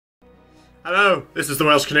Hello, this is the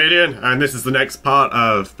Welsh Canadian, and this is the next part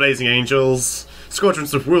of Blazing Angels,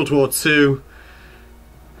 Squadrons of World War II.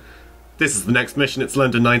 This is the next mission. It's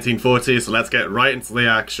London 1940, so let's get right into the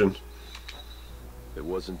action. It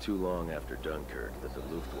wasn't too long after Dunkirk that the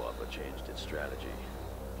Luftwaffe changed its strategy.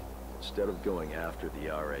 Instead of going after the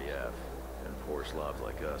RAF and poor Slavs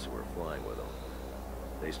like us who were flying with them,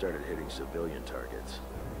 they started hitting civilian targets,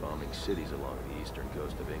 bombing cities along the eastern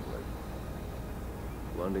coast of England.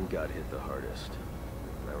 London got hit the hardest,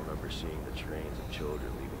 and I remember seeing the trains of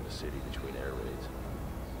children leaving the city between air raids.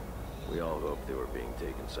 We all hoped they were being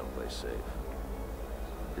taken someplace safe.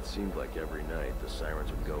 It seemed like every night the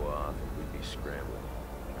sirens would go off and we'd be scrambling,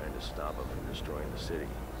 trying to stop them from destroying the city.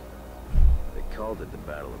 They called it the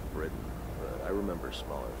Battle of Britain, but I remember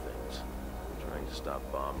smaller things. Trying to stop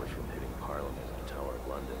bombers from hitting Parliament and the Tower of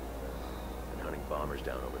London, and hunting bombers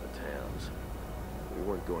down over the towns. We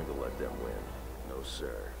weren't going to let them win. No,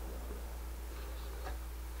 sir.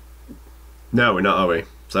 No, we're not, are we?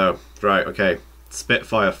 So, right, okay.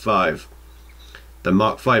 Spitfire 5. The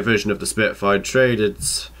Mark V version of the Spitfire traded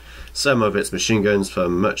some of its machine guns for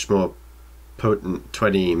much more potent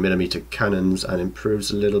 20mm cannons and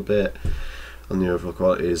improves a little bit on the overall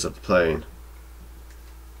qualities of the plane.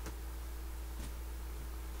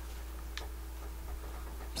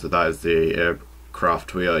 So that is the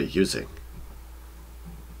aircraft we are using.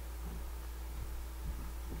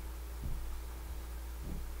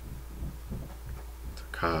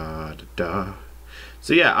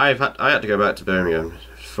 So yeah, I had to go back to Birmingham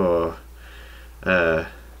for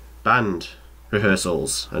band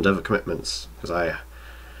rehearsals and other commitments because I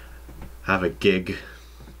have a gig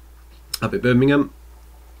up at Birmingham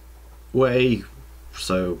way,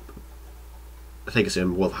 so I think it's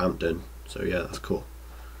in Wolverhampton. So yeah, that's cool.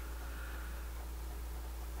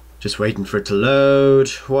 Just waiting for it to load.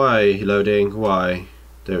 Why loading? Why?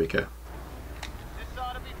 There we go. This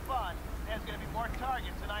ought to be fun. There's going to be more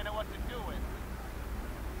targets than I know what to do with.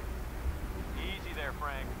 Easy there,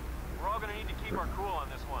 Frank. We're all going to need to keep our cool on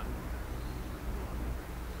this one.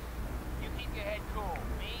 You keep your head cool.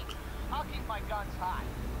 Me? I'll keep my guns hot.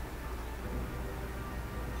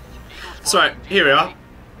 So right, here we are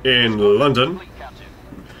in London,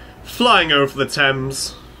 flying over the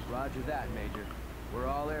Thames. Roger that, Major. We're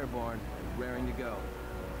all airborne and raring to go.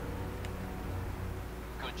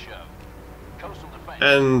 Good show. Coastal defense.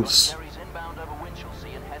 And Carries inbound over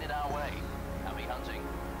Winchelsea and headed our way. Happy hunting.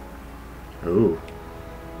 ooh.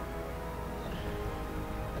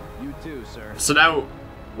 You too, sir. So now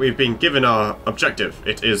we've been given our objective.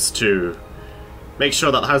 It is to make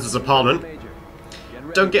sure that the Houses of Parliament Major,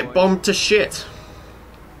 ready, don't get boys. bombed to shit.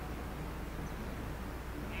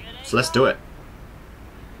 So let's do it.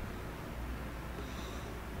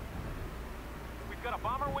 We've got a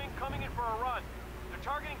bomber wing coming in for a run. They're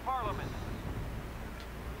targeting Parliament.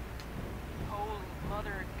 Holy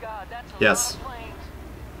mother of God, that's a Yes. lot of planes.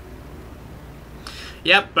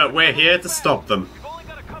 Yep, but we're here to stop them. We've only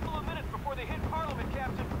got a couple of minutes before they hit Parliament,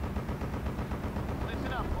 Captain.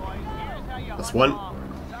 Listen up, boys. Here's how you That's hunt one.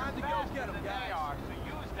 bombers. Time to go get them, guys. So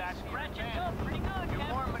use that to your advantage. Pretty good, you're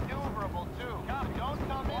more maneuverable, too. Don't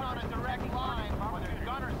come in on a direct line, or their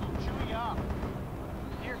gunners will chew you up.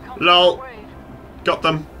 Here comes Lol. the wave. Got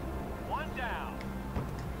them. One down.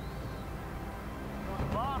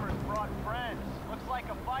 Those bombers brought friends. Looks like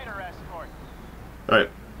a fighter escort. Alright.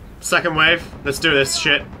 Second wave. Let's do this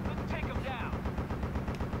shit. Let's take them down.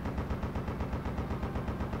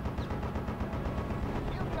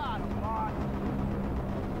 You got him, boss.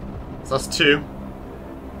 So that's two.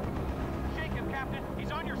 Shake him, Captain.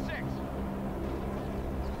 He's on your 6.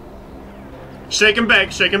 Shake and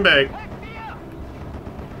bake, shake and bake. Heck me up.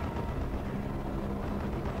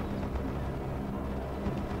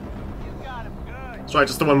 You got him good. That's right,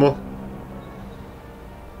 just the one more.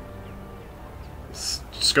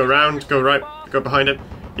 Just go round, go right, go behind it.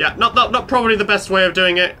 Yeah, not probably the best way of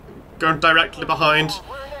doing it. Going directly behind,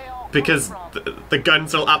 Where are they all because coming from? the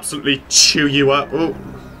guns will absolutely chew you up. Ooh.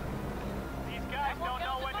 These guys don't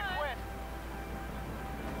know when to quit.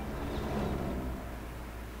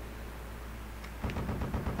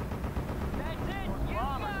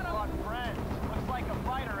 Bombers brought friends. Looks like a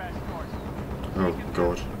fighter escort. Oh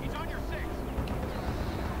god. He's on your 6.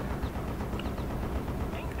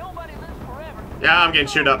 Ain't nobody lives forever. Yeah, I'm getting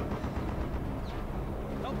chewed up.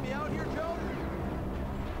 Help me out here, Joe.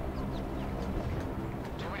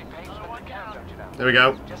 Too many pages with the countdown. There we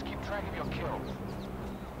go. Just keep track of your kills.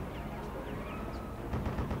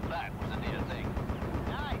 That was a near thing.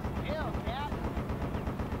 Nice kill, Cap.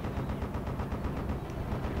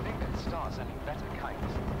 You think that starts any better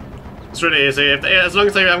kites? It's really easy. As long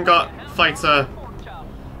as they haven't got fighter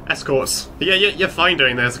escorts. Yeah, you're fine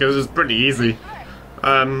doing this because it's pretty easy.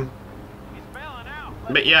 But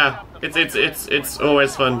yeah, it's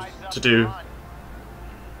always fun to do. I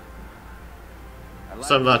like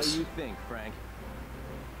Some the way that. you think, Frank.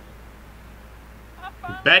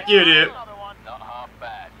 Bet you do. Not half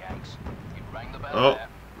bad, Yanks. You rang the bell Oh. there.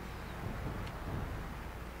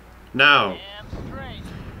 Now, Damn straight.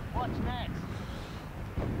 What's next?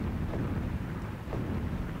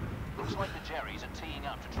 Looks like the Jerrys are teeing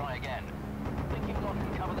up to try again. Think you lot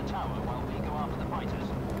can cover the tower while we go after the fighters?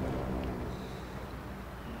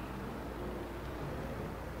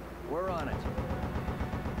 We're on it.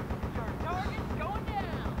 Your target's going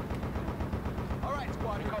down. All right,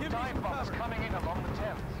 squad. We've got Give me dive some bombers cover. coming in along the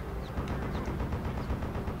Thames.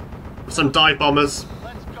 some dive bombers,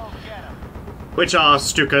 Let's go get them. which are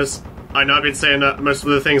Stukas. I know I've been saying that most of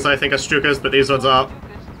the things I think are Stukas, but these ones are. They're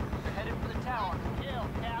headed for the tower. Kill,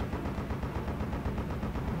 Cap.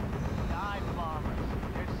 Dive bombers.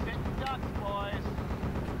 They're sitting ducks, boys.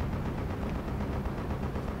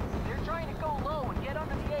 They're trying to go low and get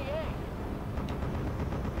under the AA.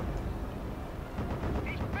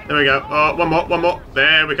 There we go. Oh, one more.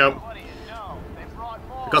 There we go. What do you know? They brought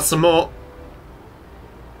more. Got some more.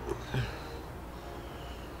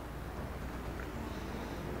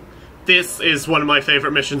 This is one of my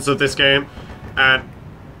favourite missions of this game, and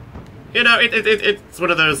you know it's one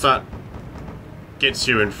of those that gets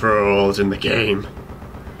you enthralled in the game. There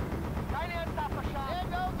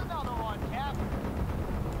goes another one, Cap.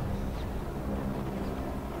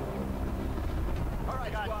 All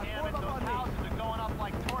right, God squad. damn it, Form up those on me. houses are going up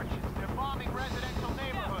like torches. They're bombing residential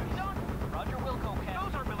neighborhoods. Roger Wilco,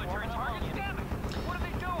 Cap. Those are military targets, damn it. What are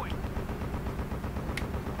they doing?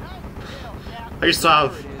 Nice kill, Cap. I used to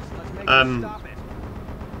have There it is. Let's make um, it stop it.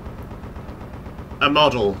 a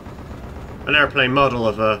model, an airplane model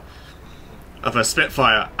of a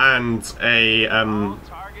Spitfire and a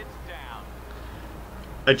Targets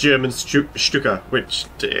down. German Stuka, which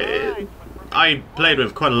I played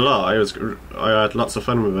with quite a lot. I had lots of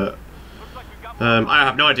fun with it. Looks like we've got I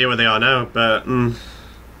have no idea where they are now, but Yeah,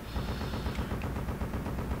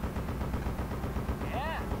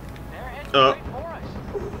 they're heading Oh. straight for us.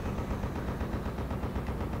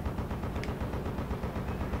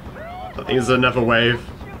 I think there's another wave.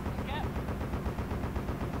 Shoot, Cap.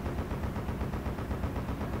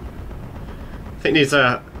 I think these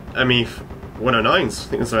are ME-109s. I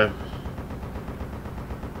think there's a.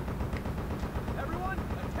 Everyone,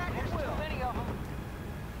 attack There's at too will. many of them.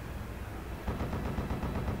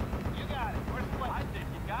 You got it. Where's the I think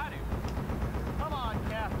you got it. Come on,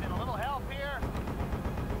 Captain. A little help here.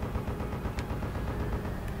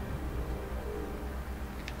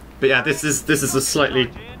 But yeah, this is a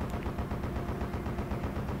slightly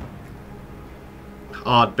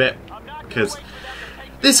hard bit I'm not gonna because wait for them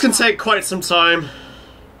to take this can take quite some time.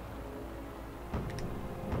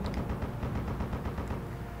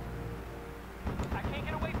 I can't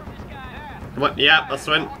get away from this guy. What? Yeah, that's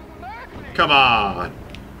one. Come on.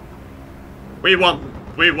 We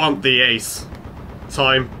want the ace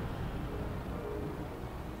time.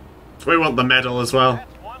 We want the medal as well.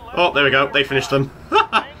 That's one left. Oh, there we go. They finished them. Bring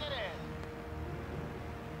it in.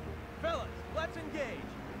 Fellas, let's engage.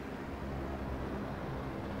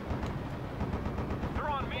 They're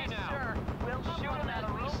on me now. Sir. We'll shoot them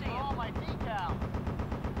as we see them. All my decal.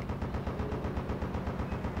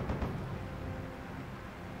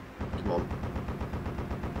 Come on.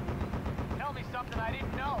 Tell me something I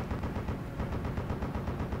didn't know.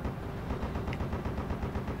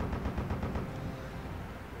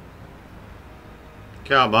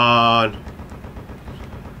 Come on.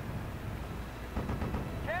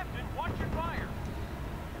 Captain, watch your fire.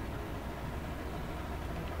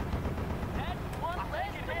 That's one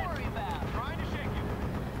less to worry about. Trying to shake you.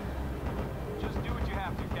 Just do what you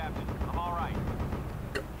have to, Captain. I'm all right.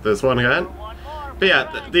 There's one again. One more. But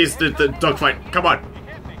yeah, the dogfight. Come on. You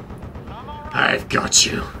hit me. I'm all right. I've got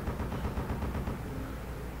you.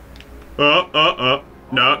 Oh.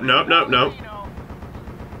 No.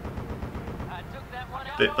 I took that one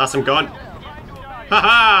out. That's him gone. Trying to avoid-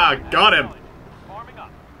 Haha! Got him. Forming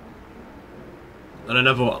up. And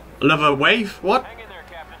another wave? What? Hang in there,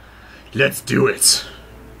 Captain. Let's do it.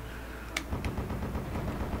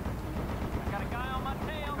 I got a guy on my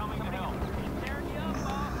tail. Coming to help. He's tearing you up,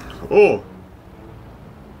 boss. Oh.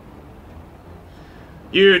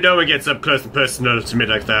 You know it gets up close and personal to me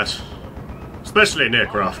like that. Especially in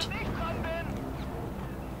aircraft. Big gunman.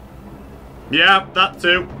 Yeah, that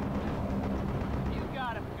too. You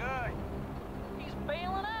got him good. He's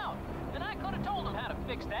bailing out, and I could have told him how to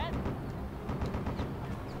fix that.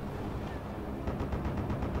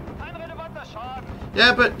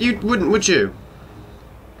 Yeah, but you wouldn't, would you?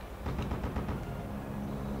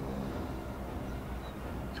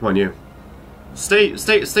 Come on, you. Stay.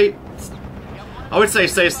 I would say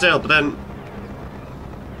stay still, but then...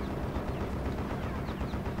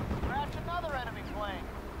 Crash another enemy plane.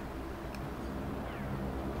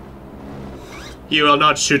 You will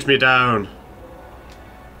not shoot me down.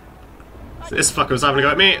 This fucker was having a go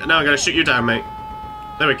at me, and now I'm gonna shoot you down, mate.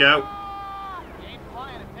 There we go. You ain't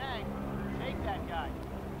flying a tank. Take that guy.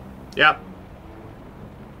 Yep.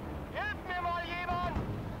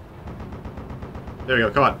 There we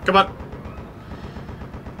go, come on, come on.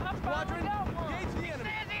 Squadron, engage the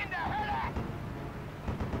enemy.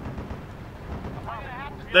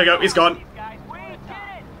 There we go, he's gone.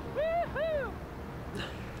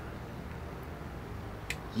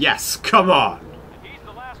 Yes, come on. He's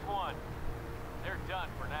the last one. They're done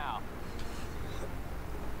for now.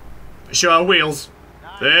 Show our wheels.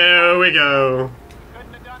 There we go.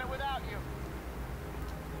 Couldn't have done it without you.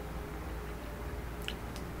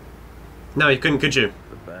 No, you couldn't, could you?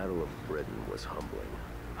 The Battle of Britain was humbling.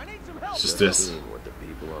 I need some help. It's just this. Seeing what the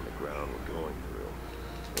people on the ground were going through,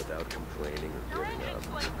 without complaining or giving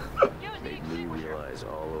up, made me realize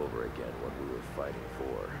all over again what we were fighting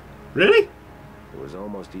for. Really? It was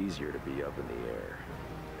almost easier to be up in the air.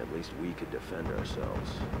 At least we could defend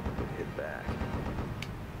ourselves, could hit back.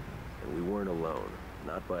 And we weren't alone,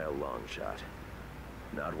 not by a long shot.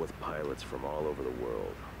 Not with pilots from all over the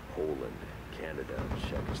world. Poland, Canada,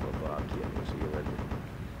 Czechoslovakia, New Zealand.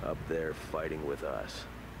 Up there fighting with us.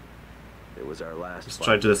 It was our last Let's fight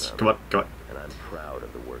try to do with this. them, Come on, come on. and I'm proud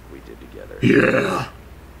of the work we did together. Yeah!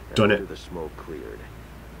 Done After it. the smoke cleared,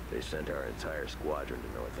 they sent our entire squadron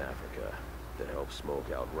to North Africa to help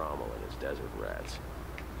smoke out Rommel and his desert rats.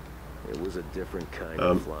 It was a different kind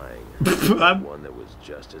of flying, but one that was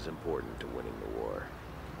just as important to winning the war.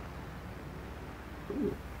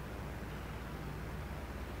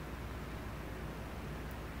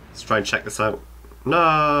 Let's try and check this out.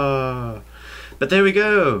 No! But there we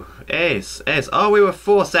go. Ace. Oh, we were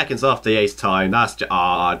 4 seconds off the ace time. That's just...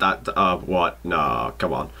 what? No,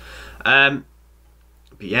 come on. But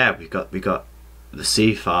yeah, we got the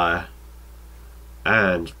Seafire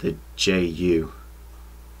and the JU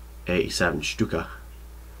 87 Stuka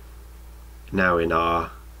now in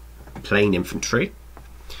our plane infantry,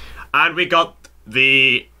 and we got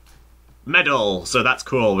the medal, so that's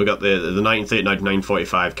cool. We got the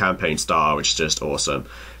 1939-1945 campaign star, which is just awesome.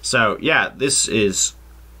 So yeah, this is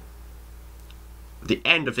the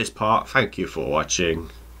end of this part. Thank you for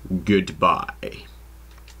watching. Goodbye.